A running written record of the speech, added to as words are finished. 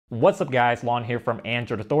What's up guys, Lanh here from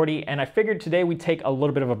Android Authority, and I figured today we'd take a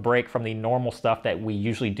little bit of a break from the normal stuff that we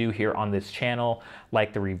usually do here on this channel,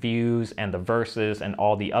 like the reviews and the verses and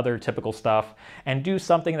all the other typical stuff, and do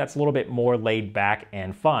something that's a little bit more laid back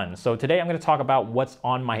and fun. So today I'm going to talk about what's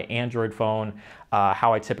on my Android phone,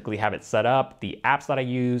 how I typically have it set up, the apps that I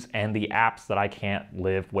use, and the apps that I can't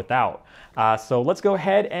live without. So let's go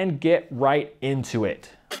ahead and get right into it.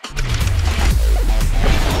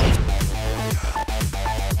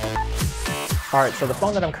 All right, so the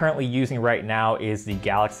phone that I'm currently using right now is the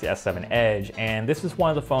Galaxy S7 Edge, and this is one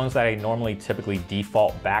of the phones that I normally typically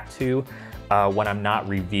default back to when I'm not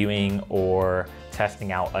reviewing or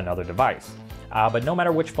testing out another device. But no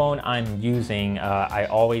matter which phone I'm using, I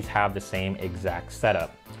always have the same exact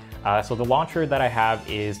setup. So the launcher that I have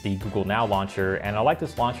is the Google Now launcher, and I like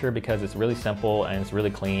this launcher because it's really simple and it's really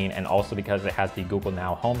clean, and also because it has the Google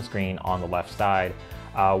Now home screen on the left side,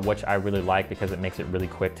 which I really like because it makes it really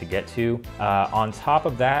quick to get to. On top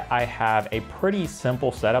of that, I have a pretty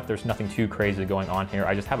simple setup. There's nothing too crazy going on here.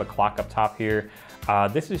 I just have a clock up top here.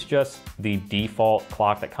 This is just the default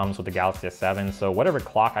clock that comes with the Galaxy S7. So whatever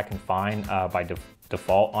clock I can find by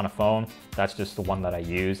default on a phone, that's just the one that I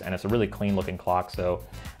use. And it's a really clean looking clock, so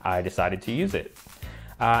I decided to use it.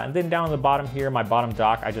 And then down on the bottom here, my bottom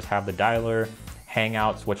dock, I just have the dialer,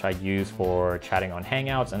 Hangouts, which I use for chatting on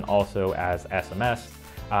Hangouts and also as SMS.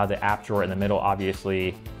 The app drawer in the middle,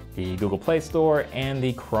 obviously, the Google Play Store, and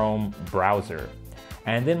the Chrome browser.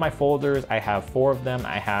 And then my folders, I have 4 of them.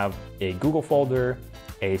 I have a Google folder,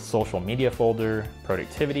 a social media folder,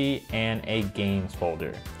 productivity, and a games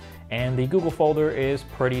folder. And the Google folder is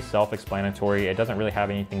pretty self-explanatory. It doesn't really have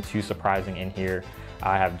anything too surprising in here.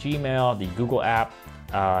 I have Gmail, the Google app,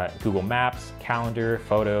 Google Maps, Calendar,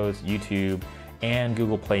 Photos, YouTube, and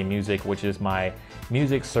Google Play Music, which is my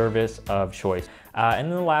music service of choice. And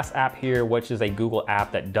then the last app here, which is a Google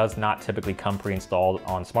app that does not typically come pre-installed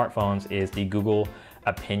on smartphones, is the Google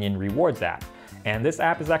Opinion Rewards app. And this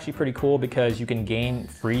app is actually pretty cool because you can gain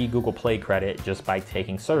free Google Play credit just by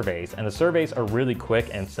taking surveys. And the surveys are really quick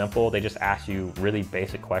and simple. They just ask you really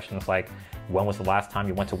basic questions like, when was the last time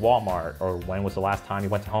you went to Walmart? Or when was the last time you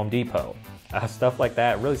went to Home Depot? Stuff like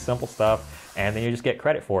that, really simple stuff. And then you just get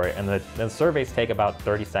credit for it. And the surveys take about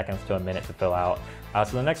 30 seconds to a minute to fill out.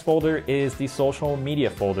 So the next folder is the social media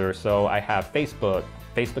folder. So I have Facebook,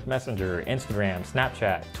 Facebook Messenger, Instagram,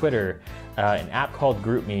 Snapchat, Twitter, an app called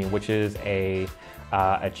GroupMe, which is a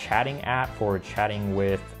chatting app for chatting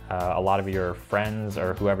with a lot of your friends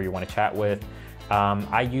or whoever you want to chat with.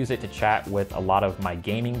 I use it to chat with a lot of my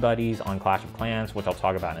gaming buddies on Clash of Clans, which I'll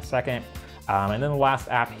talk about in a second. And then the last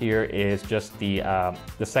app here is just the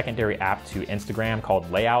secondary app to Instagram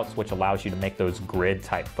called Layouts, which allows you to make those grid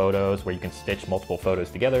type photos where you can stitch multiple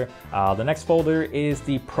photos together. The next folder is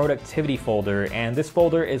the productivity folder, and this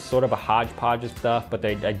folder is sort of a hodgepodge of stuff, but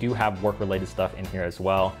I do have work related stuff in here as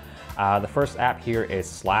well. The first app here is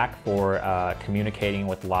Slack for communicating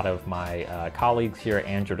with a lot of my colleagues here at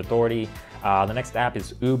Android Authority. The next app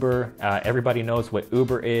is Uber. Everybody knows what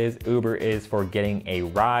Uber is. Uber is for getting a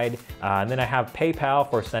ride. And then I have PayPal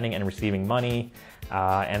for sending and receiving money.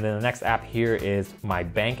 And then the next app here is my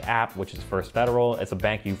bank app, which is First Federal. It's a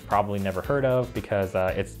bank you've probably never heard of because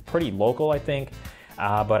it's pretty local, I think.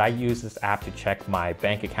 But I use this app to check my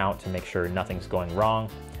bank account to make sure nothing's going wrong.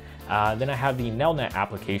 Then I have the Nelnet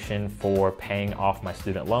application for paying off my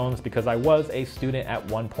student loans because I was a student at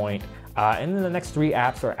one point. And then the next 3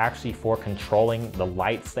 apps are actually for controlling the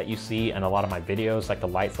lights that you see in a lot of my videos, like the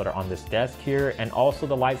lights that are on this desk here, and also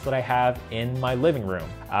the lights that I have in my living room.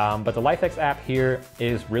 But the Lifx app here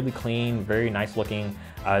is really clean, very nice looking.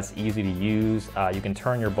 It's easy to use. You can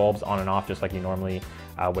turn your bulbs on and off just like you normally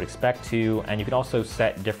would expect to. And you can also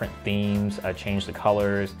set different themes, change the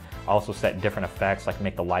colors, also set different effects like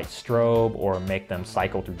make the lights strobe or make them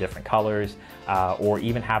cycle through different colors, or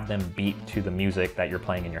even have them beat to the music that you're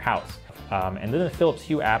playing in your house. And then the Philips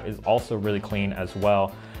Hue app is also really clean as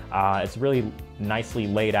well. It's really nicely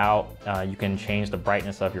laid out. You can change the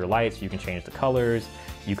brightness of your lights, you can change the colors,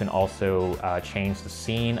 you can also change the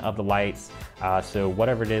scene of the lights. So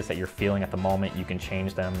whatever it is that you're feeling at the moment, you can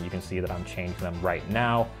change them. You can see that I'm changing them right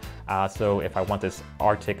now. So if I want this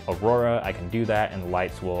Arctic Aurora, I can do that and the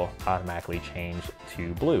lights will automatically change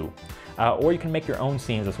to blue. Or you can make your own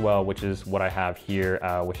scenes as well, which is what I have here,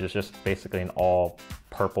 which is just basically an all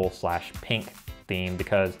purple/pink theme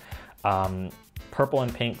because purple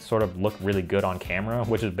and pink sort of look really good on camera,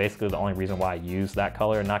 which is basically the only reason why I use that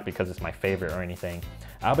color, not because it's my favorite or anything.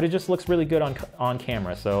 But it just looks really good on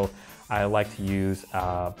camera, so I like to use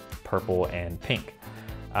purple and pink.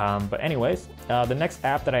 But anyways, the next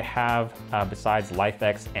app that I have besides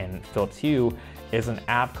Lifx and Philips Hue is an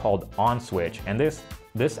app called OnSwitch, and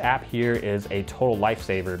this app here is a total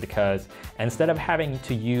lifesaver because instead of having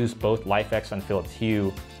to use both Lifx and Philips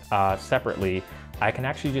Hue separately, I can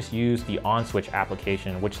actually just use the OnSwitch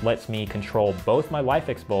application, which lets me control both my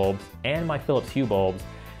Lifx bulbs and my Philips Hue bulbs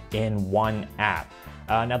in one app.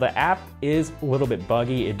 Now the app is a little bit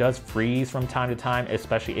buggy. It does freeze from time to time,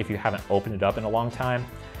 especially if you haven't opened it up in a long time.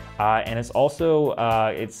 And it's also,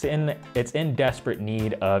 it's in desperate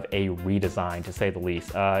need of a redesign, to say the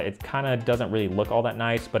least. It kind of doesn't really look all that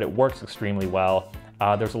nice, but it works extremely well.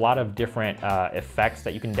 There's a lot of different effects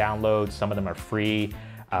that you can download. Some of them are free,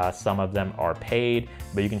 some of them are paid,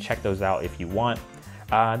 but you can check those out if you want.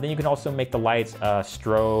 Then you can also make the lights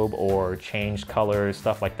strobe or change colors,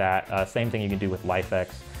 stuff like that. Same thing you can do with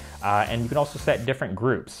Lifx. And you can also set different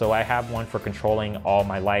groups. So I have one for controlling all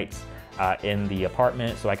my lights in the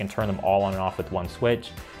apartment, so I can turn them all on and off with one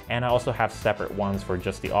switch. And I also have separate ones for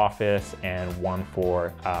just the office and one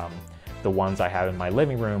for the ones I have in my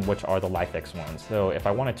living room, which are the Lifx ones. So if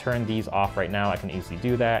I want to turn these off right now, I can easily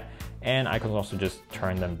do that. And I can also just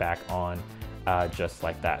turn them back on just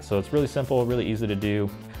like that. So it's really simple, really easy to do.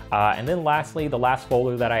 And then lastly, the last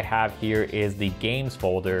folder that I have here is the games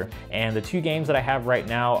folder. And the two games that I have right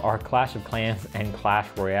now are Clash of Clans and Clash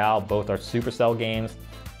Royale. Both are Supercell games.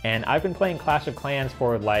 And I've been playing Clash of Clans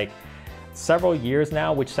for like several years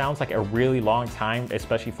now, which sounds like a really long time,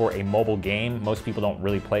 especially for a mobile game. Most people don't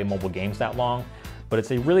really play mobile games that long, but it's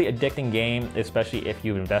a really addicting game, especially if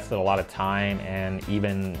you've invested a lot of time and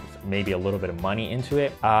even maybe a little bit of money into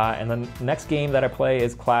it. And then the next game that I play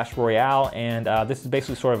is Clash Royale, and this is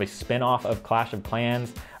basically sort of a spin-off of Clash of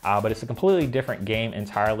Clans, but it's a completely different game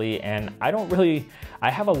entirely, and I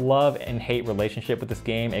have a love and hate relationship with this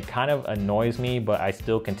game. It kind of annoys me, but I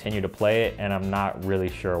still continue to play it, and I'm not really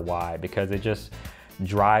sure why, because it just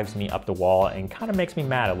drives me up the wall and kind of makes me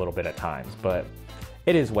mad a little bit at times, but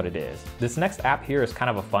it is what it is. This next app here is kind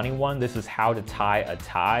of a funny one. This is how to tie a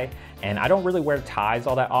tie. And I don't really wear ties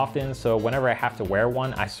all that often, so whenever I have to wear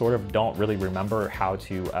one, I sort of don't really remember how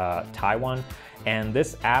to tie one. And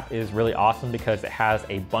this app is really awesome because it has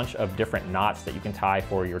a bunch of different knots that you can tie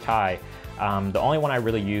for your tie. The only one I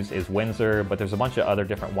really use is Windsor, but there's a bunch of other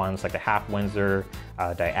different ones like the half Windsor,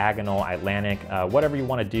 diagonal, Atlantic, whatever you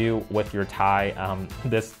want to do with your tie.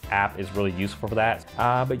 This app is really useful for that.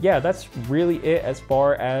 But yeah, that's really it as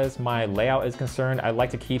far as my layout is concerned. I like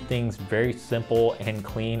to keep things very simple and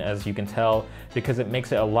clean, as you can tell, because it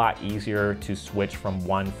makes it a lot easier to switch from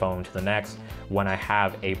one phone to the next when I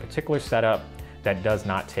have a particular setup that does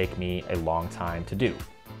not take me a long time to do.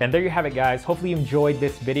 And there you have it, guys. Hopefully you enjoyed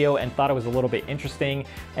this video and thought it was a little bit interesting.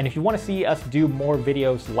 And if you want to see us do more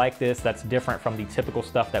videos like this that's different from the typical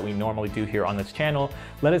stuff that we normally do here on this channel,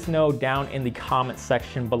 let us know down in the comment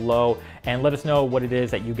section below, and let us know what it is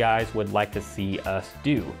that you guys would like to see us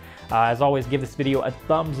do. As always, give this video a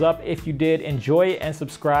thumbs up if you did enjoy it, and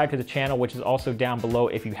subscribe to the channel, which is also down below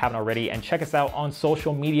if you haven't already. And check us out on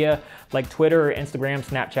social media like Twitter, Instagram,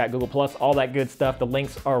 Snapchat, Google+, all that good stuff. The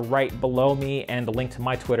links are right below me, and the link to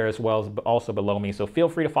my Twitter as well is also below me. So feel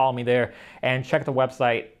free to follow me there, and check the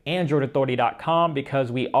website AndroidAuthority.com, because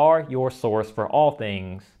we are your source for all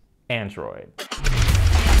things Android.